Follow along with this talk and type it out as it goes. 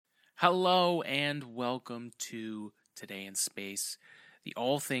Hello and welcome to Today in Space, the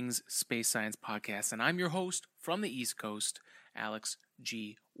All Things Space Science podcast. And I'm your host from the East Coast, Alex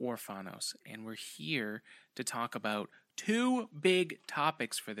G. Orfanos. And we're here to talk about two big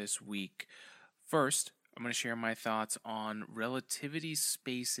topics for this week. First, I'm going to share my thoughts on Relativity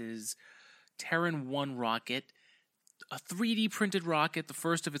Space's Terran 1 rocket, a 3D printed rocket, the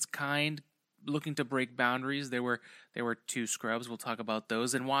first of its kind, looking to break boundaries. There were two scrubs. We'll talk about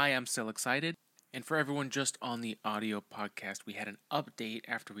those and why I'm still excited. And for everyone just on the audio podcast, we had an update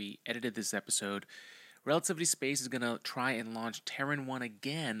after we edited this episode. Relativity Space is going to try and launch Terran 1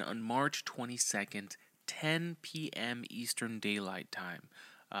 again on March 22nd, 10 p.m. Eastern Daylight Time.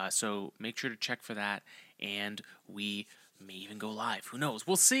 So make sure to check for that, and we may even go live. Who knows?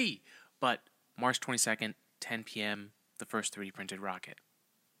 We'll see. But March 22nd, 10 p.m., the first 3D printed rocket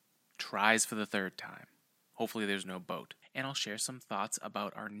tries for the third time. Hopefully there's no boat. And I'll share some thoughts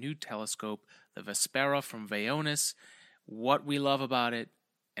about our new telescope, the Vespera from Vaonis, what we love about it,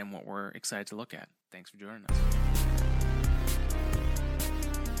 and what we're excited to look at. Thanks for joining us.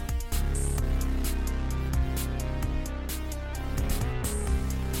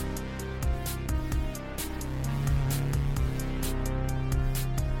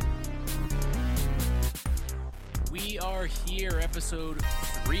 We are here, episode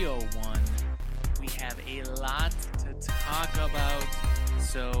 301. We have a lot to talk about,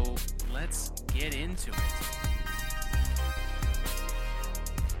 so let's get into it.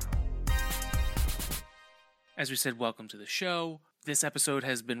 As we said, welcome to the show. This episode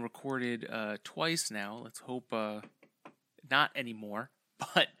has been recorded twice now. Let's hope not anymore,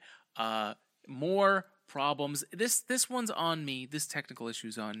 but more problems. This one's on me. This technical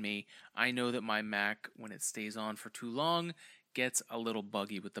issue's on me. I know that my Mac, when it stays on for too long, gets a little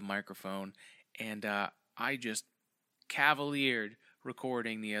buggy with the microphone, and I just cavaliered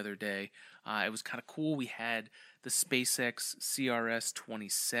recording the other day. It was kind of cool. We had the SpaceX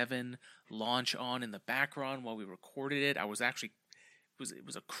CRS-27 launch on in the background while we recorded it. I was actually it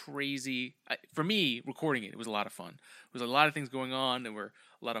was a crazy, for me, recording it was a lot of fun. There was a lot of things going on. There were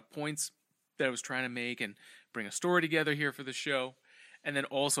a lot of points that I was trying to make and bring a story together here for the show, and then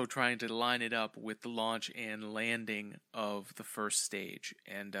also trying to line it up with the launch and landing of the first stage.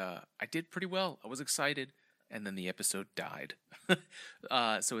 And I did pretty well. I was excited, and then the episode died.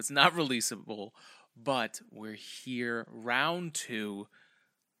 So it's not releasable, but we're here, round 2.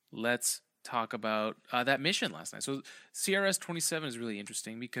 Let's talk about that mission last night. So CRS-27 is really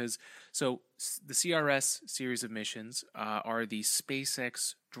interesting because the CRS series of missions are the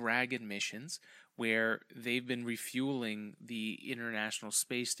SpaceX Dragon missions, where they've been refueling the International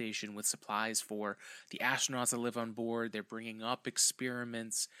Space Station with supplies for the astronauts that live on board. They're bringing up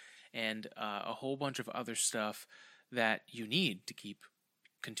experiments and a whole bunch of other stuff that you need to keep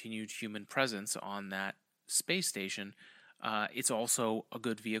continued human presence on that space station. It's also a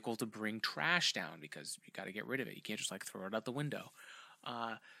good vehicle to bring trash down because you got to get rid of it. You can't just throw it out the window.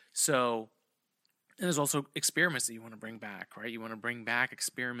 And there's also experiments that you want to bring back, right? You want to bring back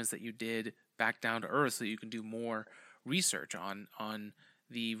experiments that you did back down to Earth so you can do more research on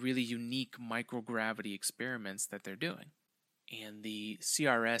the really unique microgravity experiments that they're doing. And the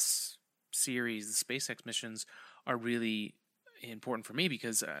CRS series, the SpaceX missions, are really important for me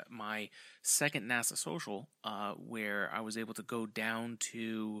because my second NASA social, where I was able to go down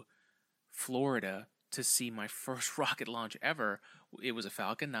to Florida to see my first rocket launch ever, it was a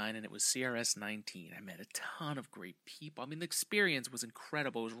Falcon 9 and it was CRS-19. I met a ton of great people. I mean, the experience was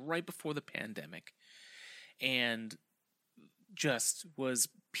incredible. It was right before the pandemic and just was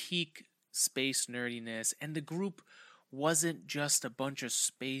peak space nerdiness. And the group wasn't just a bunch of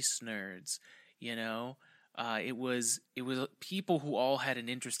space nerds, you know? It was people who all had an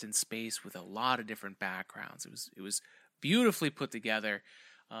interest in space with a lot of different backgrounds. It was beautifully put together.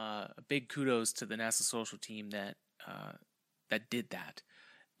 A big kudos to the NASA social team that did that.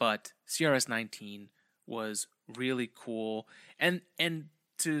 But CRS-19 was really cool, and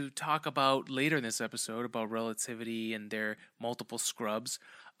to talk about later in this episode about Relativity and their multiple scrubs.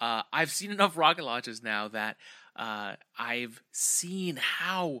 I've seen enough rocket launches now that I've seen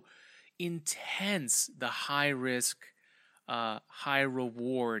how intense the high risk, high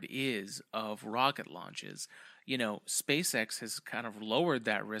reward is of rocket launches. You know, SpaceX has kind of lowered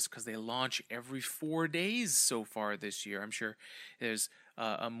that risk because they launch every 4 days so far this year. I'm sure there's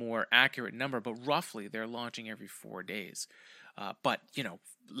a more accurate number, but roughly they're launching every 4 days. But, you know,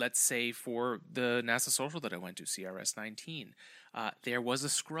 let's say for the NASA social that I went to, CRS-19, there was a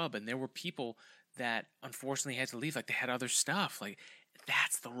scrub and there were people that unfortunately had to leave. Like, they had other stuff. Like,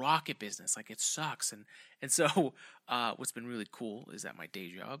 that's the rocket business. Like, it sucks. And so what's been really cool is at my day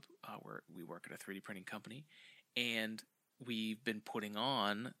job, where we work at a 3D printing company, and we've been putting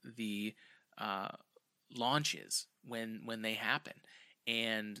on the launches when they happen.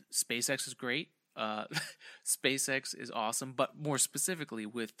 And SpaceX is great. SpaceX is awesome, but more specifically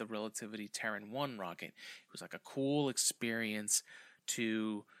with the Relativity Terran 1 rocket, it was like a cool experience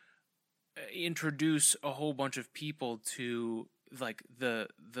to introduce a whole bunch of people to like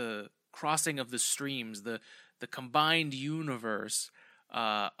the crossing of the streams, the combined universe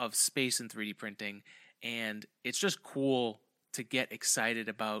of space and 3D printing. And it's just cool to get excited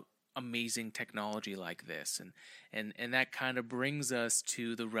about amazing technology like this, and that kind of brings us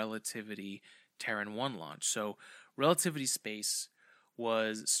to the Relativity Terran 1 launch. So Relativity Space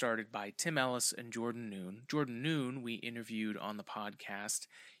was started by Tim Ellis and Jordan Noon. Jordan Noon we interviewed on the podcast.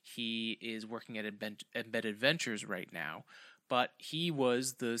 He is working at Embedded Ventures right now, but he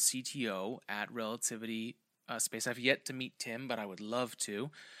was the CTO at Relativity Space. I've yet to meet Tim, but I would love to,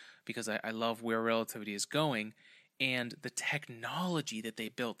 because I love where Relativity is going. And the technology that they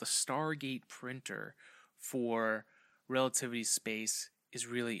built, the Stargate printer for Relativity Space, is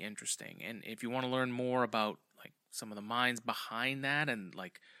really interesting. And if you want to learn more about like some of the minds behind that, and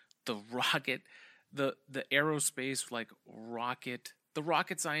like the rocket, the aerospace like rocket, the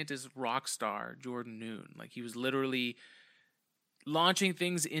rocket scientist rock star Jordan Noon, like he was literally launching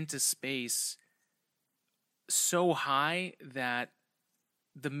things into space so high that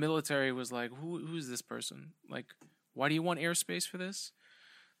the military was like, who's this person? Like, why do you want airspace for this?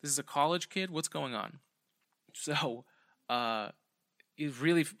 This is a college kid? What's going on? So, it's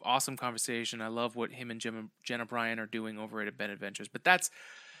really awesome conversation. I love what him and Jen O'Brien are doing over at Embedded Ventures. But that's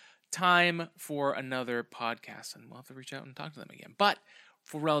time for another podcast, and we'll have to reach out and talk to them again. But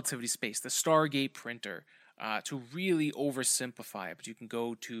for Relativity Space, the Stargate printer, to really oversimplify it, but you can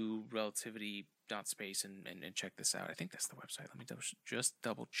go to relativity.space and check this out. I think that's the website. Let me just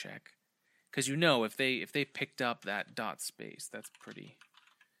double check, because if they picked up that .space, that's pretty.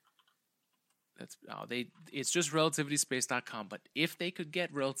 It's just relativityspace.com, but if they could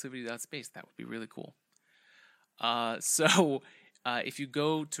get relativity.space, that would be really cool. So if you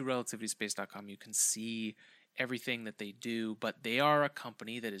go to relativityspace.com, you can see everything that they do, but they are a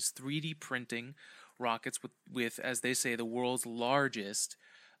company that is 3D printing rockets with, as they say, the world's largest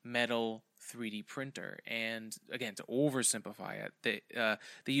metal 3D printer. And again, to oversimplify it,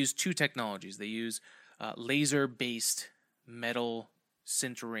 they use two technologies. They use laser-based metal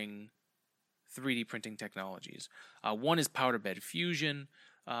sintering 3D printing technologies. One is powder bed fusion,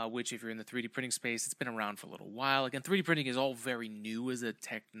 which if you're in the 3D printing space, it's been around for a little while. Again, 3D printing is all very new as a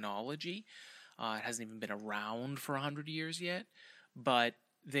technology. It hasn't even been around for 100 years yet. But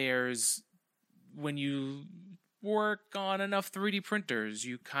when you work on enough 3D printers,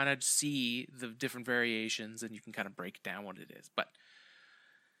 you kind of see the different variations and you can kind of break down what it is. But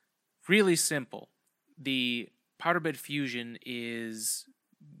really simple. The powder bed fusion is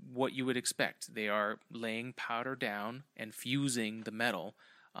what you would expect. They are laying powder down and fusing the metal,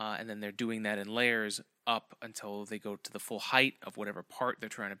 and then they're doing that in layers up until they go to the full height of whatever part they're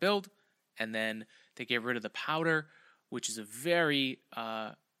trying to build, and then they get rid of the powder, which is a very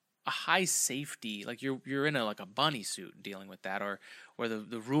a high safety, like you're in a bunny suit dealing with that, or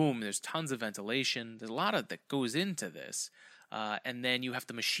the room, there's tons of ventilation, there's a lot of that goes into this, and then you have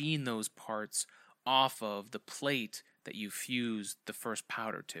to machine those parts off of the plate that you fuse the first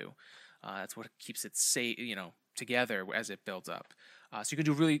powder to. That's what keeps it together as it builds up. So you can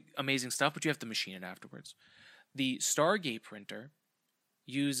do really amazing stuff, but you have to machine it afterwards. The Stargate printer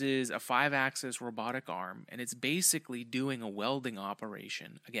uses a 5-axis robotic arm, and it's basically doing a welding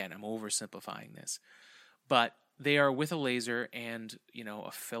operation. Again, I'm oversimplifying this, but they are with a laser and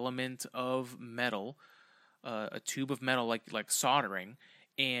a filament of metal, a tube of metal like soldering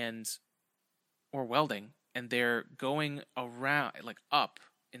or welding, and they're going around up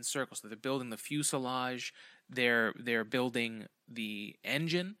in circles. So they're building the fuselage, they're building the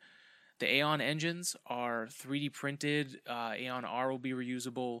engine. The Aeon engines are 3D printed. Aeon R will be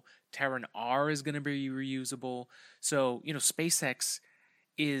reusable. Terran R is going to be reusable. So, SpaceX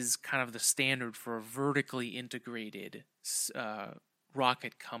is kind of the standard for a vertically integrated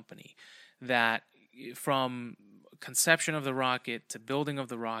rocket company that from conception of the rocket to building of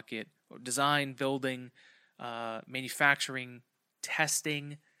the rocket, design, building, manufacturing,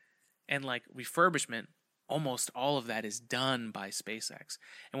 testing, and refurbishment, almost all of that is done by SpaceX.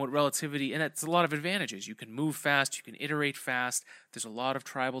 And what Relativity, and it's a lot of advantages. You can move fast, you can iterate fast. There's a lot of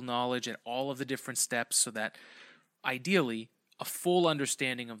tribal knowledge at all of the different steps, so that ideally a full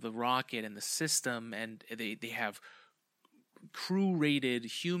understanding of the rocket and the system, and they have crew-rated,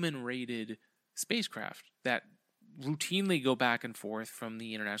 human-rated spacecraft that routinely go back and forth from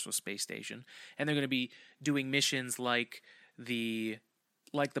the International Space Station, and they're going to be doing missions like the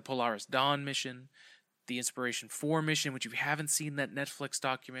Polaris Dawn mission, the Inspiration 4 mission, which if you haven't seen that Netflix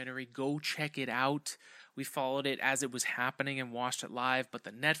documentary, go check it out. We followed it as it was happening and watched it live, but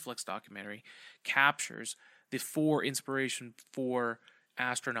the Netflix documentary captures the 4 Inspiration 4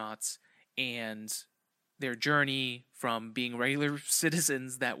 astronauts and their journey from being regular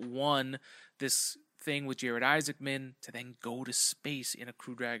citizens that won this thing with Jared Isaacman to then go to space in a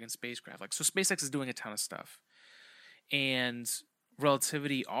Crew Dragon spacecraft. So SpaceX is doing a ton of stuff. And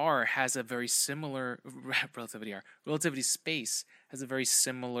Relativity Space has a very similar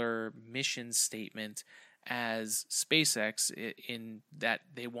mission statement as SpaceX, in that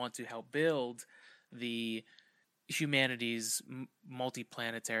they want to help build the humanity's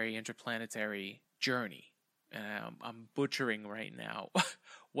multiplanetary, interplanetary journey. And I'm butchering right now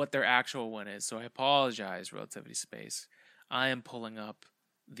what their actual one is, so I apologize, Relativity Space. I am pulling up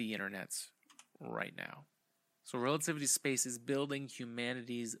the internets right now. So Relativity Space is building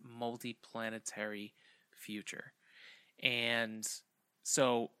humanity's multiplanetary future. And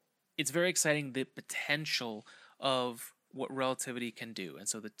so it's very exciting, the potential of what Relativity can do. And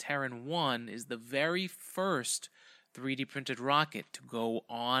so the Terran 1 is the very first 3D printed rocket to go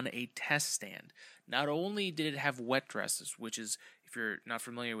on a test stand. Not only did it have wet dresses, which is, if you're not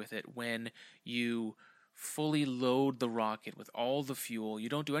familiar with it, when you fully load the rocket with all the fuel, you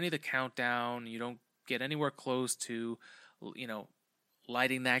don't do any of the countdown, you don't get anywhere close to,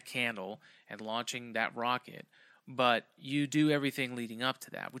 lighting that candle and launching that rocket, but you do everything leading up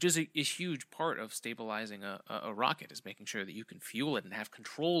to that, which is a huge part of stabilizing a rocket, is making sure that you can fuel it and have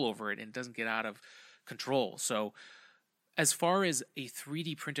control over it and it doesn't get out of control. So as far as a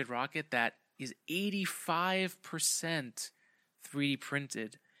 3D printed rocket that is 85% 3D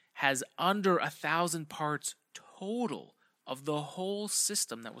printed, has under 1,000 parts total of the whole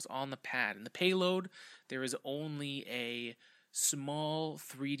system that was on the pad. And the payload, there is only a small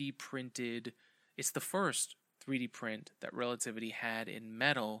 3D printed, it's the first 3D print that Relativity had in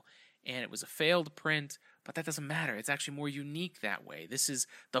metal, and it was a failed print, but that doesn't matter. It's actually more unique that way. This is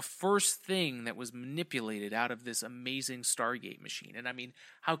the first thing that was manipulated out of this amazing Stargate machine. And I mean,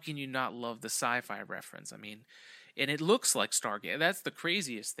 how can you not love the sci-fi reference? I mean, and it looks like Stargate. That's the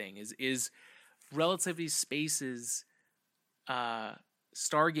craziest thing, is Relativity Space's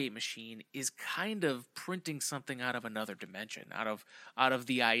Stargate machine is kind of printing something out of another dimension, out of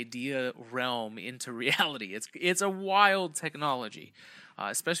the idea realm into reality. It's a wild technology,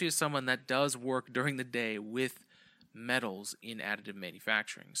 especially as someone that does work during the day with metals in additive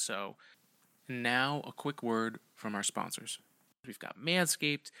manufacturing. So now a quick word from our sponsors. We've got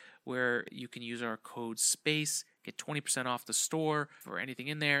Manscaped, where you can use our code SPACE, get 20% off the store for anything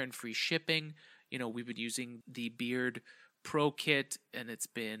in there and free shipping. We've been using the Beard Pro kit, and it's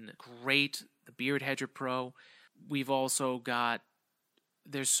been great. The Beard Hedger Pro. We've also got,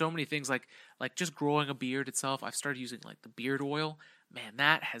 there's so many things like just growing a beard itself. I've started using the beard oil. Man,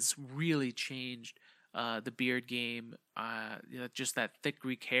 that has really changed the beard game. Just that thick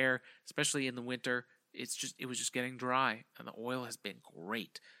Greek hair, especially in the winter, it was just getting dry, and the oil has been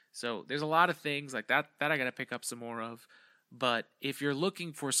great. So there's a lot of things like that I got to pick up some more of. But if you're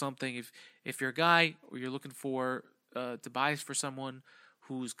looking for something, if you're a guy or you're looking for to buy for someone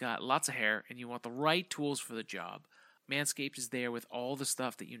who's got lots of hair and you want the right tools for the job, Manscaped is there with all the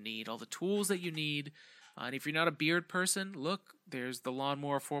stuff that you need, all the tools that you need. And if you're not a beard person, look, there's the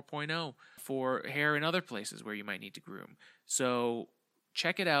Lawnmower 4.0 for hair in other places where you might need to groom. So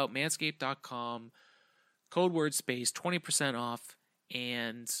check it out, manscaped.com, code word SPACE, 20% off,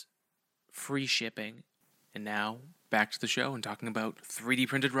 and free shipping. And now, back to the show and talking about 3D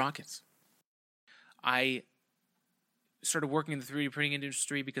printed rockets. I started working in the 3D printing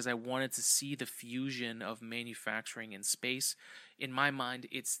industry because I wanted to see the fusion of manufacturing in space. In my mind,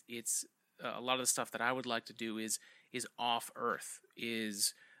 it's a lot of the stuff that I would like to do is off Earth,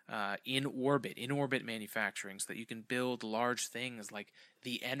 is in orbit manufacturing, so that you can build large things like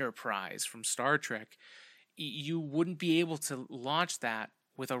the Enterprise from Star Trek. You wouldn't be able to launch that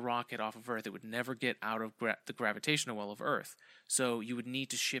with a rocket off of Earth. It would never get out of the gravitational well of Earth. So you would need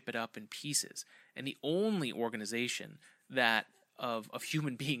to ship it up in pieces. And the only organization that of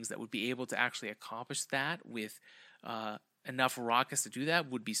human beings that would be able to actually accomplish that with enough rockets to do that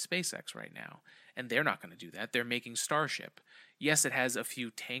would be SpaceX right now. And they're not going to do that. They're making Starship. Yes, it has a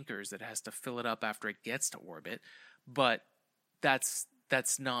few tankers that it has to fill it up after it gets to orbit, but that's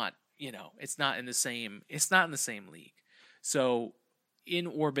not, it's not in the same league. So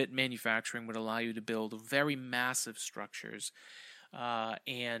in-orbit manufacturing would allow you to build very massive structures,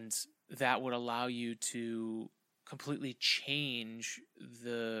 and that would allow you to completely change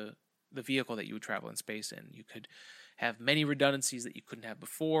the vehicle that you would travel in space in. You could have many redundancies that you couldn't have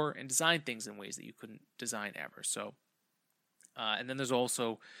before, and design things in ways that you couldn't design ever. So, and then there's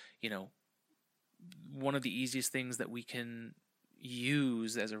also, one of the easiest things that we can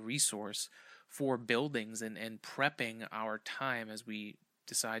use as a resource for buildings and prepping our time as we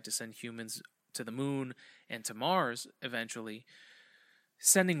decide to send humans to the moon and to Mars eventually,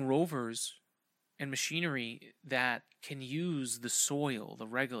 sending rovers and machinery that can use the soil, the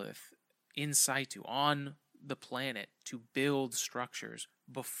regolith, in situ on the planet to build structures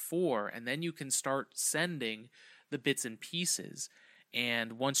before, and then you can start sending the bits and pieces.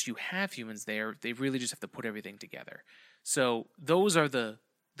 And once you have humans there, they really just have to put everything together. So those are the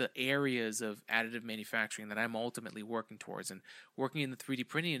areas of additive manufacturing that I'm ultimately working towards. And working in the 3D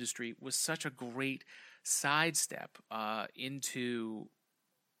printing industry was such a great sidestep into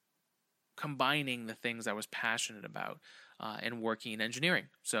combining the things I was passionate about and working in engineering.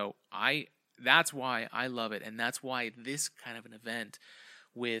 So that's why I love it, and that's why this kind of an event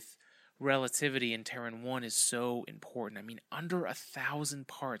with Relativity and Terran 1 is so important. I mean, under 1,000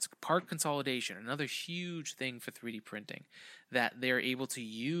 parts, part consolidation, another huge thing for 3D printing that they're able to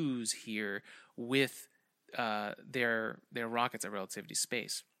use here with their rockets at Relativity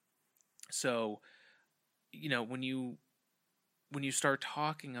Space. So, when you start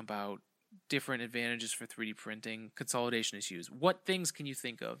talking about different advantages for 3D printing, consolidation is used. What things can you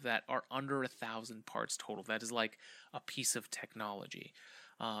think of that are under 1,000 parts total? That is like a piece of technology.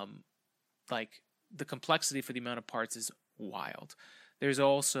 Like the complexity for the amount of parts is wild. There's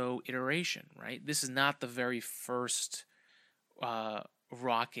also iteration, right? This is not the very first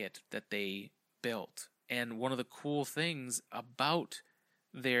rocket that they built. And one of the cool things about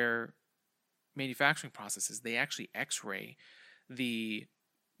their manufacturing process is they actually X-ray the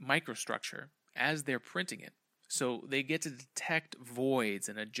microstructure as they're printing it. So they get to detect voids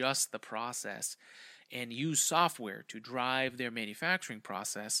and adjust the process and use software to drive their manufacturing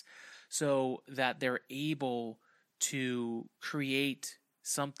process so that they're able to create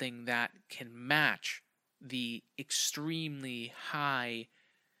something that can match the extremely high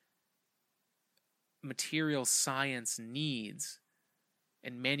material science needs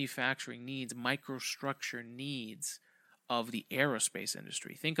and manufacturing needs, microstructure needs of the aerospace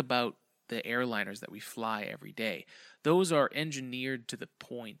industry. Think about the airliners that we fly every day. Those are engineered to the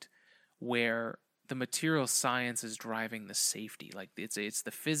point where the material science is driving the safety. Like it's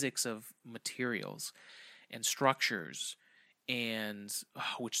the physics of materials and structures, and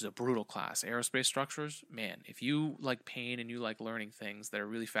which is a brutal class. Aerospace structures, man, if you like pain and you like learning things that are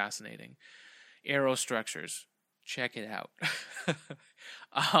really fascinating, aerostructures, check it out.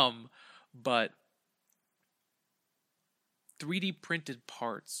 But 3D printed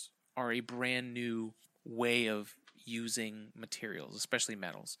parts are a brand new way of using materials, especially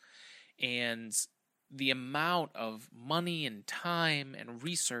metals. And the amount of money and time and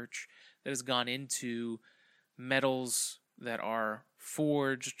research that has gone into metals that are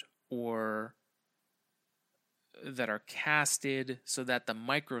forged or that are casted so that the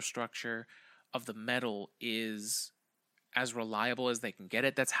microstructure of the metal is as reliable as they can get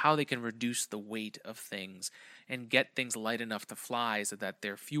it. That's how they can reduce the weight of things and get things light enough to fly so that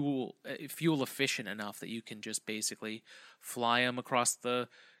they're fuel efficient enough that you can just basically fly them across the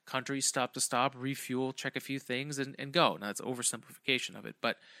country, stop to stop, refuel, check a few things, and go. Now, that's oversimplification of it,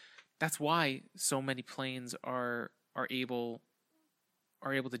 but that's why so many planes are able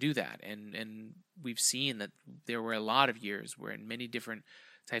to do that. And we've seen that there were a lot of years where in many different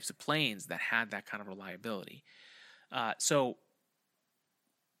types of planes that had that kind of reliability. So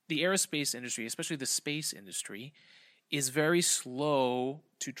the aerospace industry, especially the space industry, is very slow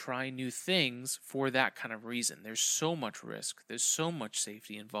to try new things for that kind of reason. There's so much risk, there's so much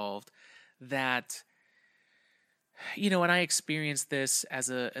safety involved that, and I experienced this as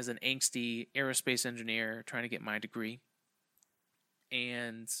an angsty aerospace engineer trying to get my degree.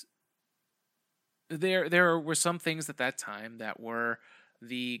 And there were some things at that time that were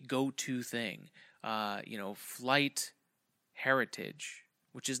the go-to thing. Flight heritage,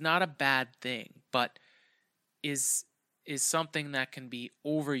 which is not a bad thing, but is something that can be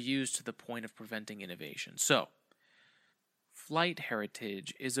overused to the point of preventing innovation. So, flight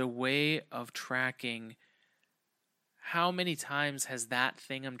heritage is a way of tracking how many times has that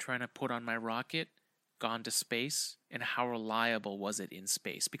thing I'm trying to put on my rocket gone to space, and how reliable was it in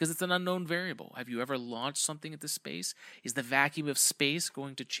space? Because it's an unknown variable. Have you ever launched something into space? Is the vacuum of space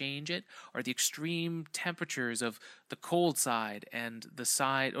going to change it? Are the extreme temperatures of the cold side and the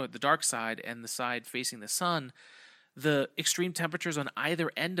side, or the dark side and the side facing the sun, the extreme temperatures on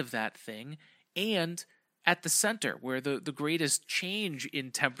either end of that thing, and at the center where the greatest change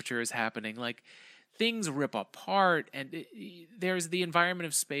in temperature is happening? Like, things rip apart, and there's the environment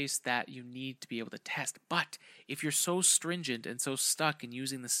of space that you need to be able to test. But if you're so stringent and so stuck in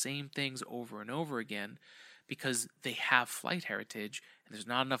using the same things over and over again because they have flight heritage, and there's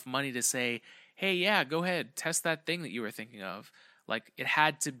not enough money to say, hey, yeah, go ahead, test that thing that you were thinking of. Like, it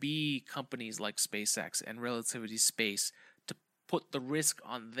had to be companies like SpaceX and Relativity Space to put the risk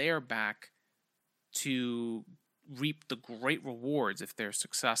on their back to reap the great rewards if they're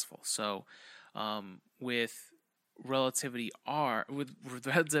successful. So with Relativity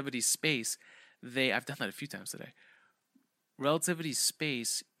Space, I've done that a few times today. Relativity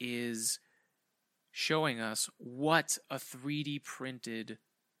Space is showing us what a 3D printed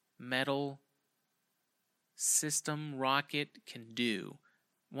metal system rocket can do.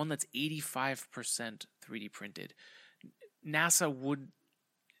 One that's 85% 3D printed. NASA would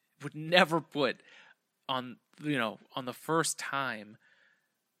never put on the first time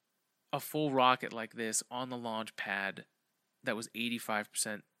a full rocket like this on the launch pad that was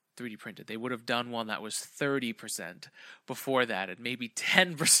 85% 3D printed. They would have done one that was 30% before that, and maybe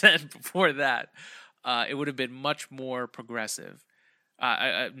 10% before that. It would have been much more progressive.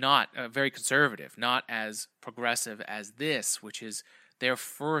 Not very conservative, not as progressive as this, which is their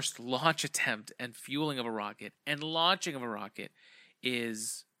first launch attempt and fueling of a rocket and launching of a rocket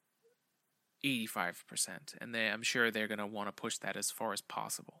is 85%. And I'm sure they're going to want to push that as far as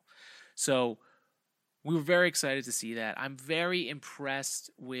possible. So we were very excited to see that. I'm very impressed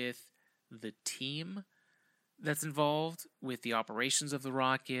with the team that's involved with the operations of the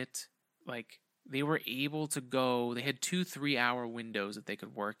rocket. Like, they were able to go, they had 2 3-hour windows that they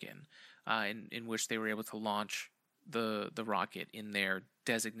could work in which they were able to launch the rocket in their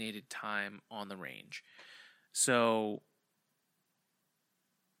designated time on the range. So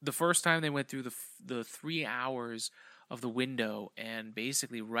the first time they went through the 3 hours of the window, and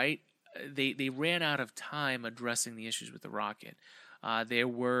basically they ran out of time addressing the issues with the rocket. There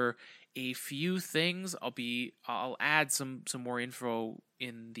were a few things. I'll add some more info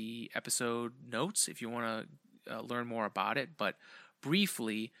in the episode notes if you want to learn more about it. But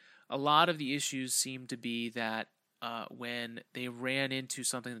briefly, a lot of the issues seemed to be that when they ran into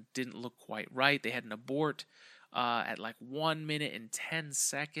something that didn't look quite right, they had an abort at like 1 minute and 10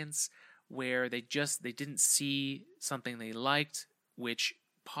 seconds where they didn't see something they liked, which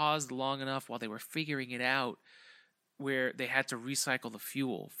paused long enough while they were figuring it out, where they had to recycle the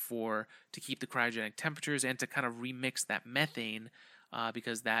fuel to keep the cryogenic temperatures and to kind of remix that methane,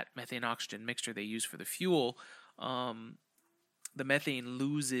 because that methane oxygen mixture they use for the fuel, the methane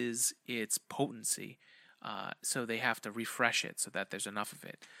loses its potency, so they have to refresh it so that there's enough of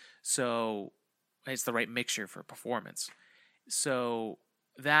it. So it's the right mixture for performance. So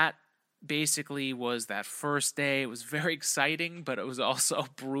that basically was that first day. It was very exciting, but it was also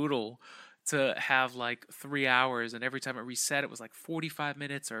brutal to have like 3 hours, and every time it reset, it was like 45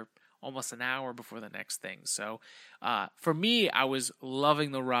 minutes or almost an hour before the next thing. So for me, I was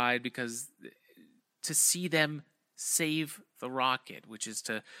loving the ride, because to see them save the rocket, which is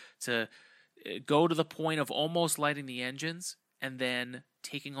to go to the point of almost lighting the engines and then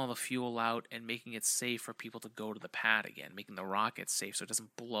taking all the fuel out and making it safe for people to go to the pad again, making the rocket safe so it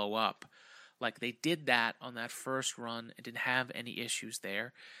doesn't blow up. Like, they did that on that first run and didn't have any issues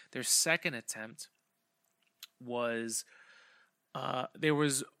there. Their second attempt was, there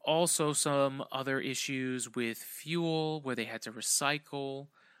was also some other issues with fuel where they had to recycle,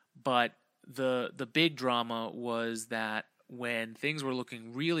 but the big drama was that when things were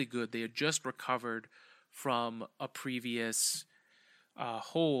looking really good, they had just recovered from a previous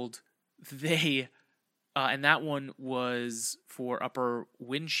hold, and that one was for upper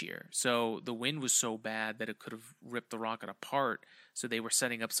wind shear. So the wind was so bad that it could have ripped the rocket apart. So they were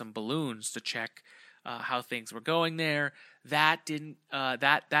setting up some balloons to check how things were going there. That didn't.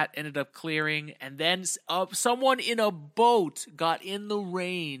 That ended up clearing, and then someone in a boat got in the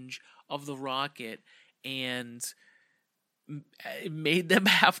range of the rocket, and it made them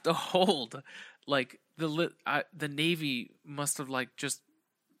have to hold. Like, the Navy must have just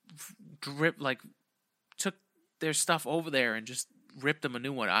took their stuff over there and just ripped them a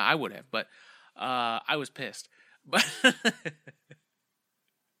new one. I would have, but I was pissed. But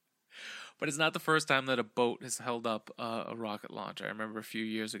but it's not the first time that a boat has held up a rocket launch. I remember a few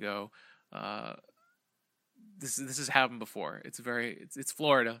years ago, this has happened before. It's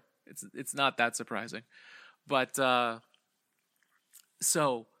Florida. It's not that surprising, but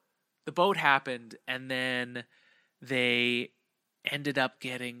so the boat happened, and then they ended up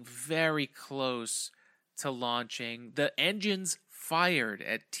getting very close to launching. The engines fired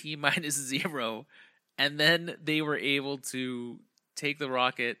at T-0, and then they were able to take the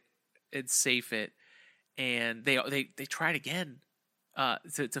rocket and safe it, and they tried again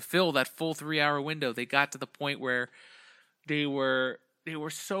to fill that full 3-hour window. They got to the point where they were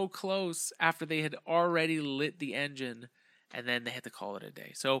so close after they had already lit the engine, and then they had to call it a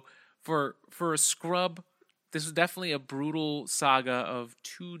day. So for a scrub, this was definitely a brutal saga of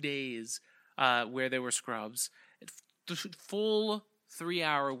 2 days where there were scrubs, full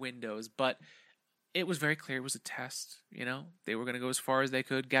 3-hour windows, but it was very clear it was a test. They were going to go as far as they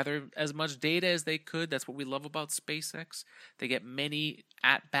could, gather as much data as they could. That's what we love about SpaceX. They get many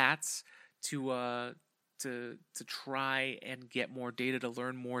at-bats to try and get more data, to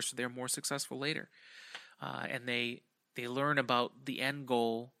learn more, so they're more successful later. And they learn about the end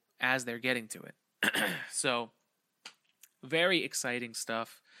goal as they're getting to it. So, very exciting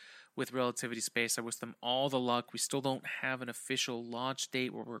stuff with Relativity Space. I wish them all the luck. We still don't have an official launch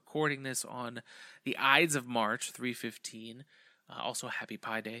date. We're recording this on the Ides of March, 3/15. Also, Happy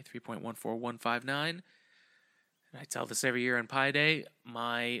Pi Day, 3.14159. And I tell this every year on Pi Day.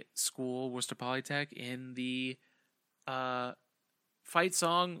 My school, Worcester Polytech, in the fight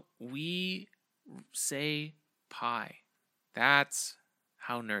song, we say pi. That's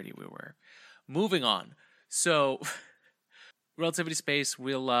how nerdy we were. Moving on. So, Relativity Space,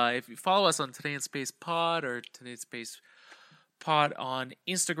 we'll if you follow us on Today in Space Pod or Today in Space Pod on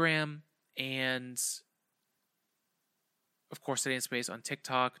Instagram, and of course Today in Space on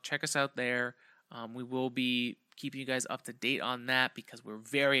TikTok, check us out there. We will be keeping you guys up to date on that because we're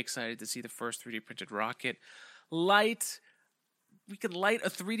very excited to see the first 3D printed rocket light. We can light a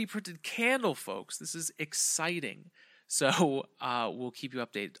 3D printed candle, folks. This is exciting. So we'll keep you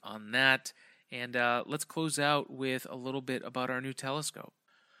updated on that. And let's close out with a little bit about our new telescope.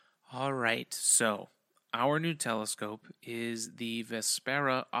 All right, so our new telescope is the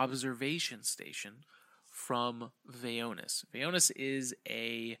Vespera observation station from Vaonis. Vaonis is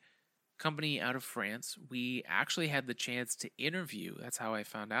a company out of France. We actually had the chance to interview, that's how I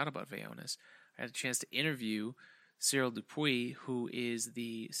found out about Vaonis. I had a chance to interview Cyril Dupuis, who is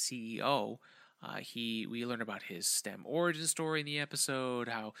the CEO. We learned about his STEM origin story in the episode,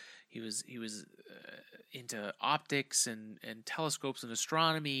 how he was into optics and telescopes and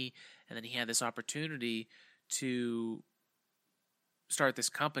astronomy, and then he had this opportunity to start this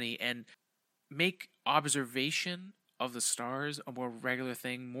company and make observation of the stars a more regular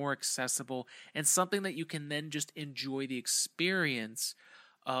thing, more accessible, and something that you can then just enjoy the experience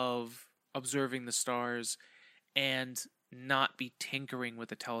of observing the stars and not be tinkering with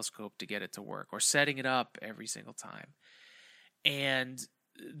the telescope to get it to work or setting it up every single time. And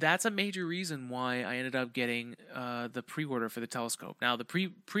that's a major reason why I ended up getting the pre-order for the telescope. Now, the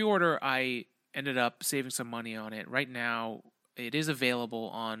pre-order, I ended up saving some money on it. Right now, it is available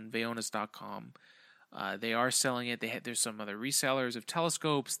on Vaonis.com. They are selling it. There's some other resellers of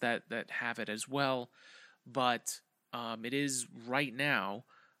telescopes that have it as well. But it is right now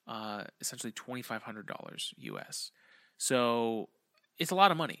essentially $2,500 US. So it's a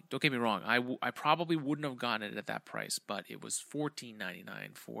lot of money. Don't get me wrong. I probably wouldn't have gotten it at that price, but it was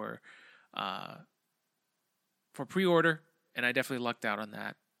 $14.99 for pre-order, and I definitely lucked out on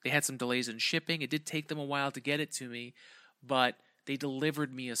that. They had some delays in shipping. It did take them a while to get it to me, but they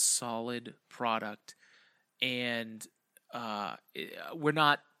delivered me a solid product, and we're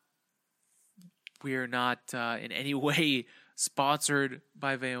not in any way sponsored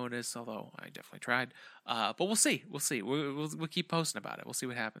by Vaonis, although I definitely tried. But we'll see. We'll keep posting about it. We'll see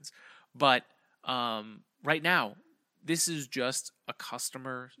what happens. But right now, this is just a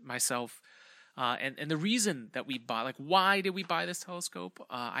customer, myself. And the reason that we buy, why did we buy this telescope?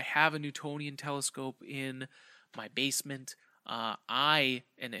 I have a Newtonian telescope in my basement. And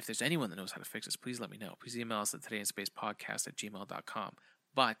if there's anyone that knows how to fix this, please let me know. Please email us at todayinspacepodcast@gmail.com.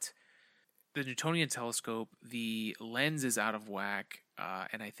 But the Newtonian telescope, the lens is out of whack,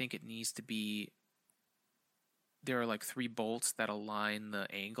 and I think it needs to be, there are 3 bolts that align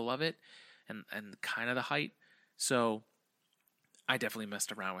the angle of it and kind of the height. So I definitely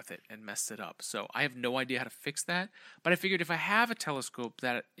messed around with it and messed it up. So I have no idea how to fix that. But I figured if I have a telescope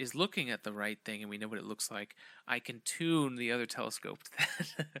that is looking at the right thing and we know what it looks like, I can tune the other telescope to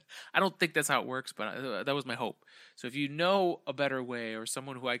that. I don't think that's how it works, but that was my hope. So if you know a better way or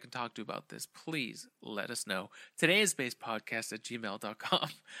someone who I can talk to about this, please let us know. Today is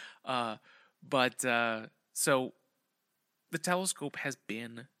spacepodcast@gmail.com. So the telescope has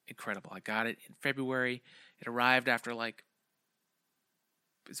been incredible. I got it in February. It arrived after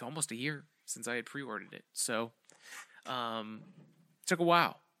it's almost a year since I had pre-ordered it. So it took a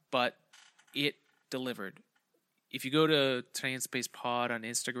while, but it delivered. If you go to Today in Space Pod on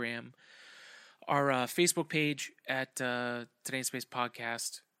Instagram, our Facebook page at Today in Space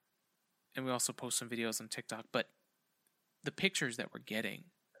Podcast, and we also post some videos on TikTok, but the pictures that we're getting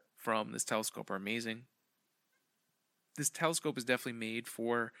from this telescope are amazing. This telescope is definitely made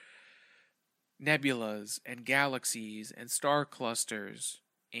for nebulas and galaxies and star clusters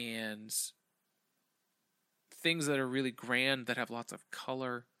and things that are really grand that have lots of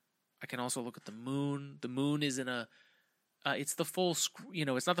color. I can also look at the moon. The moon is in a it's the full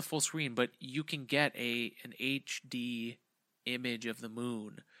it's not the full screen, but you can get an HD image of the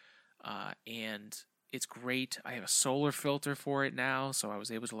moon, and it's great. I have a solar filter for it now, so I was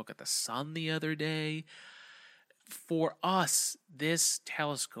able to look at the sun the other day. For us, this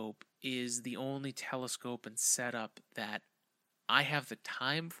telescope is the only telescope and setup that I have the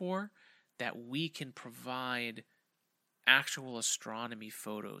time for, that we can provide actual astronomy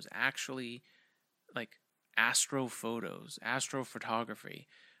photos, actually like astrophotos, astrophotography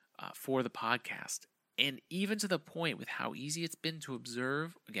for the podcast. And even to the point with how easy it's been to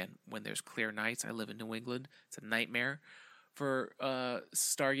observe, again, when there's clear nights. I live in New England. It's a nightmare for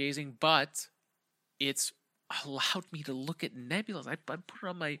stargazing, but it's allowed me to look at nebulas. I put it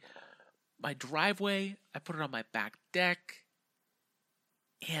on my driveway. I put it on my back deck.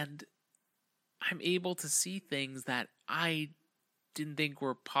 And I'm able to see things that I didn't think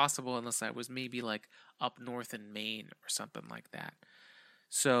were possible unless I was maybe like up north in Maine or something like that.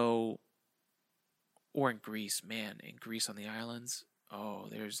 So, or in Greece, man, in Greece on the islands, oh,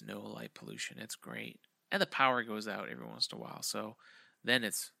 there's no light pollution. It's great. And the power goes out every once in a while. So then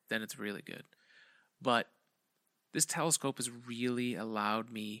it's really good. But this telescope has really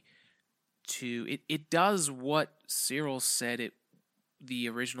allowed me to, it does what Cyril said the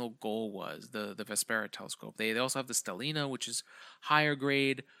original goal was, the Vespera telescope. They also have the Stellina, which is higher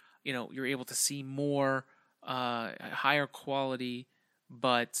grade. You're able to see more, higher quality,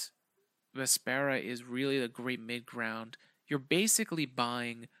 but Vespera is really a great mid-ground. You're basically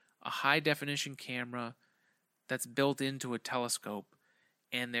buying a high-definition camera that's built into a telescope,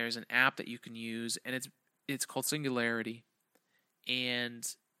 and there's an app that you can use, and it's called Singularity, and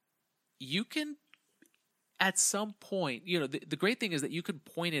you can, at some point, the great thing is that you can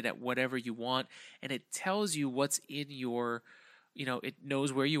point it at whatever you want, and it tells you what's in your, it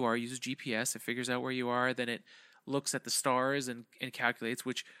knows where you are, uses GPS, it figures out where you are, then it looks at the stars and calculates,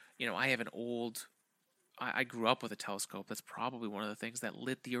 which, I have I grew up with a telescope. That's probably one of the things that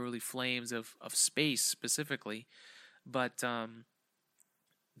lit the early flames of space specifically. But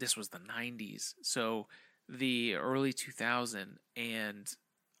this was the 90s. So the early 2000s, and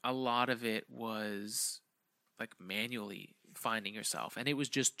a lot of it was like manually finding yourself. And it was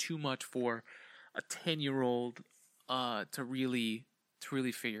just too much for a 10-year-old to really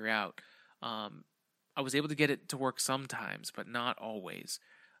figure out. I was able to get it to work sometimes, but not always.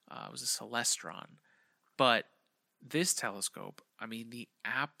 It was a Celestron. But this telescope, the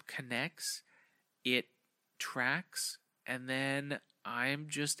app connects, it tracks, and then I'm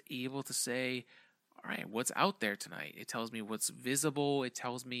just able to say, all right, what's out there tonight? It tells me what's visible. It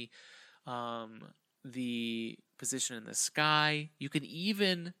tells me the position in the sky. You can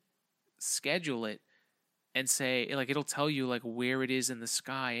even schedule it and say, like, it'll tell you like where it is in the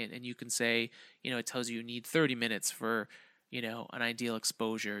sky, and you can say, it tells you need 30 minutes for, an ideal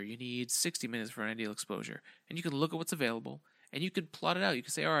exposure. You need 60 minutes for an ideal exposure. And you can look at what's available, and you can plot it out. You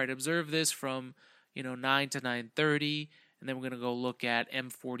can say, all right, observe this from, 9 to 9:30, and then we're going to go look at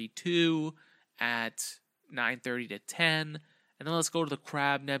M42 at 9:30 to 10, and then let's go to the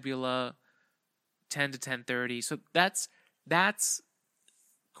Crab Nebula 10 to 10:30. So that's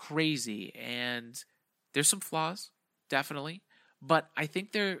crazy, and there's some flaws, definitely. But I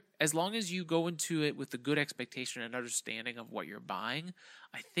think as long as you go into it with a good expectation and understanding of what you're buying,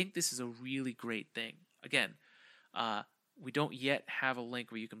 I think this is a really great thing. Again, we don't yet have a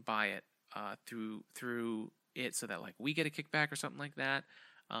link where you can buy it through it, so that like we get a kickback or something like that.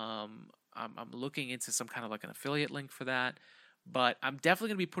 I'm looking into some kind of like an affiliate link for that. But I'm definitely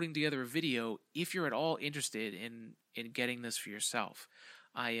going to be putting together a video if you're at all interested in getting this for yourself.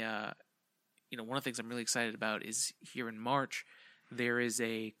 One of the things I'm really excited about is here in March, there is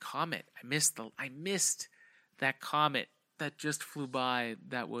a comet. I missed that comet that just flew by.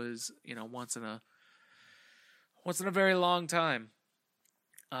 That was, once in a very long time.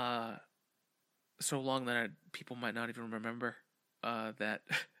 So long that people might not even remember that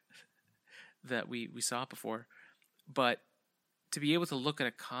that we saw before. But to be able to look at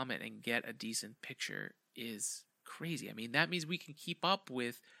a comet and get a decent picture is crazy. I mean, that means we can keep up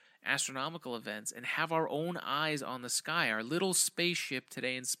with astronomical events and have our own eyes on the sky. Our little spaceship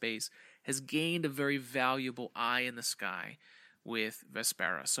today in space has gained a very valuable eye in the sky with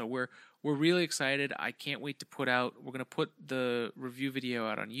Vespera. So we're really excited. I can't wait to put out. We're gonna put the review video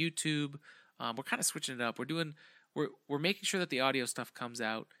out on YouTube. We're kind of switching it up. We're making sure that the audio stuff comes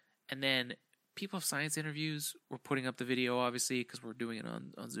out, and then People of Science interviews. We're putting up the video obviously because we're doing it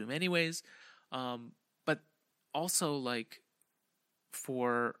on Zoom anyways. But also like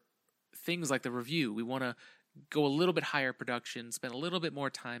for things like the review, we want to go a little bit higher production, spend a little bit more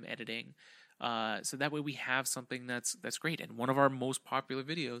time editing. So that way we have something that's great. And one of our most popular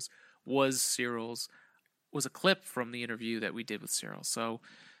videos was a clip from the interview that we did with Cyril. So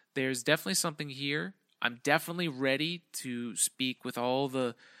there's definitely something here. I'm definitely ready to speak with all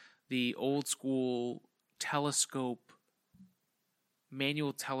the old school telescope,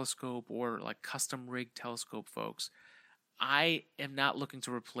 manual telescope, or like custom rig telescope folks. I am not looking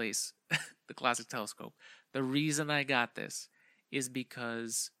to replace the classic telescope. The reason I got this is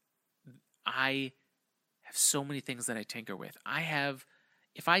because I have so many things that I tinker with.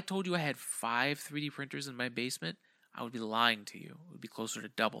 If I told you I had 5 3D printers in my basement, I would be lying to you. It would be closer to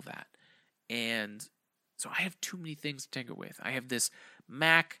double that. And so I have too many things to tinker with. I have this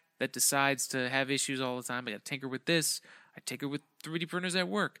Mac that decides to have issues all the time. I got to tinker with this. I tinker with 3D printers at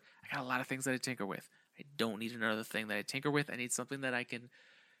work. I got a lot of things that I tinker with. I don't need another thing that I tinker with. I need something that I can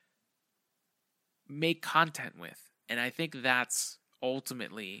make content with. And I think that's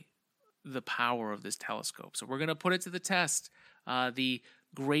ultimately the power of this telescope. So we're going to put it to the test. The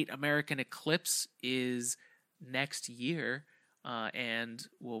Great American Eclipse is next year, and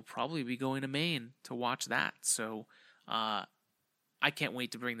we'll probably be going to Maine to watch that. So I can't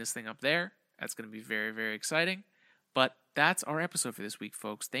wait to bring this thing up there. That's going to be very, very exciting. But that's our episode for this week,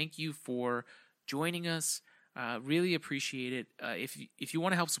 folks. Thank you for joining us. Really appreciate it. If you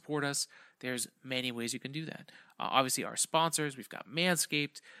want to help support us, there's many ways you can do that. Obviously, our sponsors, we've got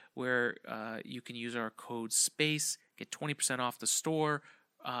Manscaped, where you can use our code SPACE, get 20% off the store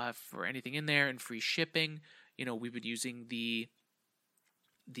for anything in there, and free shipping. You know, we've been using the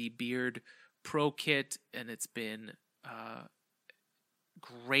Beard Pro Kit, and it's been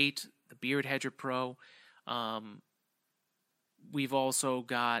great. The Beard Hedger Pro. We've also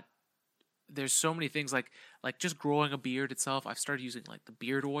got, there's so many things like just growing a beard itself. I've started using like the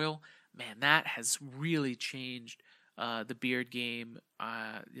beard oil. Man, that has really changed the beard game.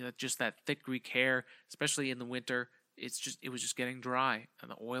 Just that thick Greek hair, especially in the winter, it was just getting dry,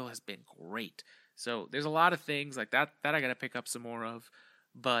 and the oil has been great. So there's a lot of things like that I got to pick up some more of.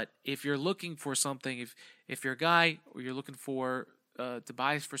 But if you're looking for something, if you're a guy or you're looking for to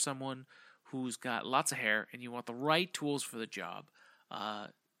buy for someone who's got lots of hair and you want the right tools for the job,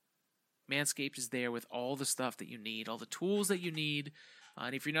 Manscaped is there with all the stuff that you need, all the tools that you need.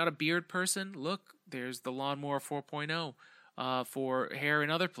 And if you're not a beard person, look, there's the Lawnmower 4.0 for hair in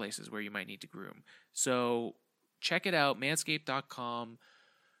other places where you might need to groom. So check it out, manscaped.com,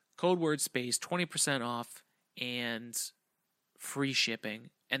 code word SPACE, 20% off, and free shipping.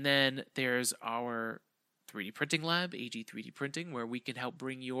 And then there's our 3D printing lab, AG 3D Printing, where we can help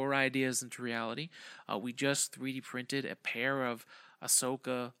bring your ideas into reality. We just 3D printed a pair of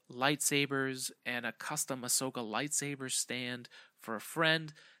Ahsoka lightsabers and a custom Ahsoka lightsaber stand for a friend.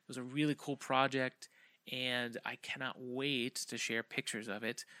 It was a really cool project, and I cannot wait to share pictures of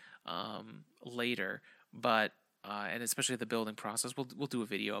it later. But and especially the building process, we'll do a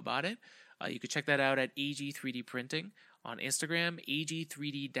video about it. You can check that out at AG 3D Printing on Instagram.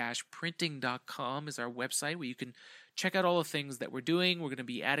 ag3d-printing.com is our website where you can check out all the things that we're doing. We're going to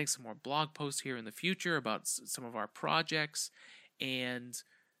be adding some more blog posts here in the future about some of our projects. And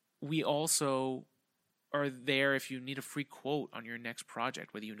we also are there if you need a free quote on your next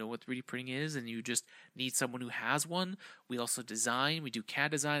project, whether you know what 3D printing is and you just need someone who has one. We also design. We do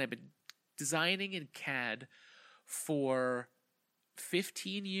CAD design. I've been designing in CAD for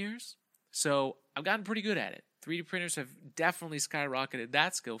 15 years. So I've gotten pretty good at it. 3D printers have definitely skyrocketed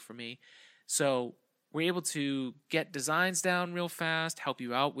that skill for me. So we're able to get designs down real fast, help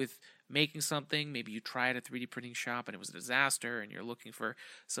you out with making something. Maybe you tried a 3D printing shop and it was a disaster and you're looking for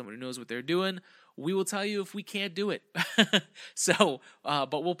someone who knows what they're doing. We will tell you if we can't do it. But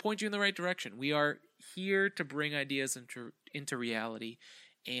we'll point you in the right direction. We are here to bring ideas into reality.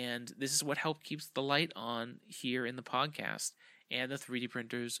 And this is what helped keeps the light on here in the podcast and the 3D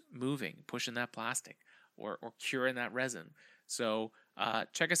printers moving, pushing that plastic or curing that resin. So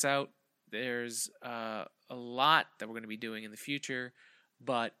check us out. There's a lot that we're going to be doing in the future,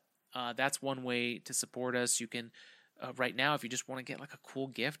 but that's one way to support us. You can, right now, if you just want to get like a cool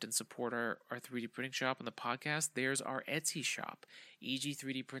gift and support our 3D printing shop and the podcast, there's our Etsy shop,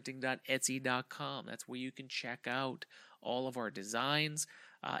 eg3dprinting.etsy.com. That's where you can check out all of our designs,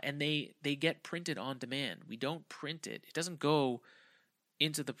 and they get printed on demand. We don't print it. It doesn't go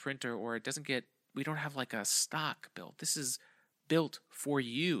into the printer, or it doesn't get, we don't have like a stock built. This is built for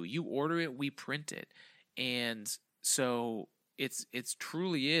you. You order it, we print it. And so it's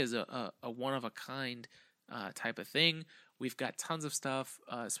truly is a one of a kind type of thing. We've got tons of stuff,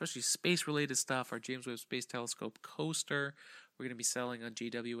 especially space related stuff. Our James Webb Space Telescope coaster, we're going to be selling a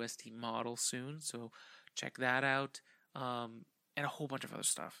JWST model soon, so check that out. And a whole bunch of other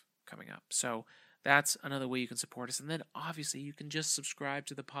stuff coming up. So that's another way you can support us. And then obviously you can just subscribe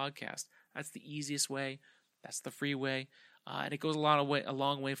to the podcast. That's the easiest way. That's the free way. And it goes a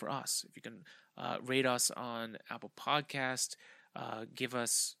long way for us. If you can rate us on Apple Podcast, give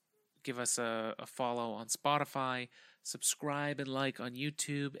us a follow on Spotify, subscribe and like on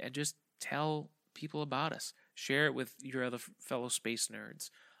YouTube, and just tell people about us. Share it with your other fellow space nerds,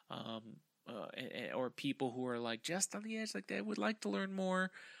 or people who are like just on the edge, like they would like to learn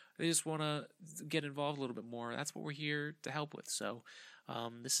more. They just want to get involved a little bit more. That's what we're here to help with. So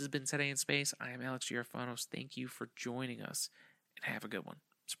this has been Today in Space. I am Alex Girofanos. Thank you for joining us, and have a good one.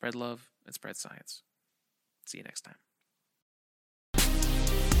 Spread love and spread science. See you next time.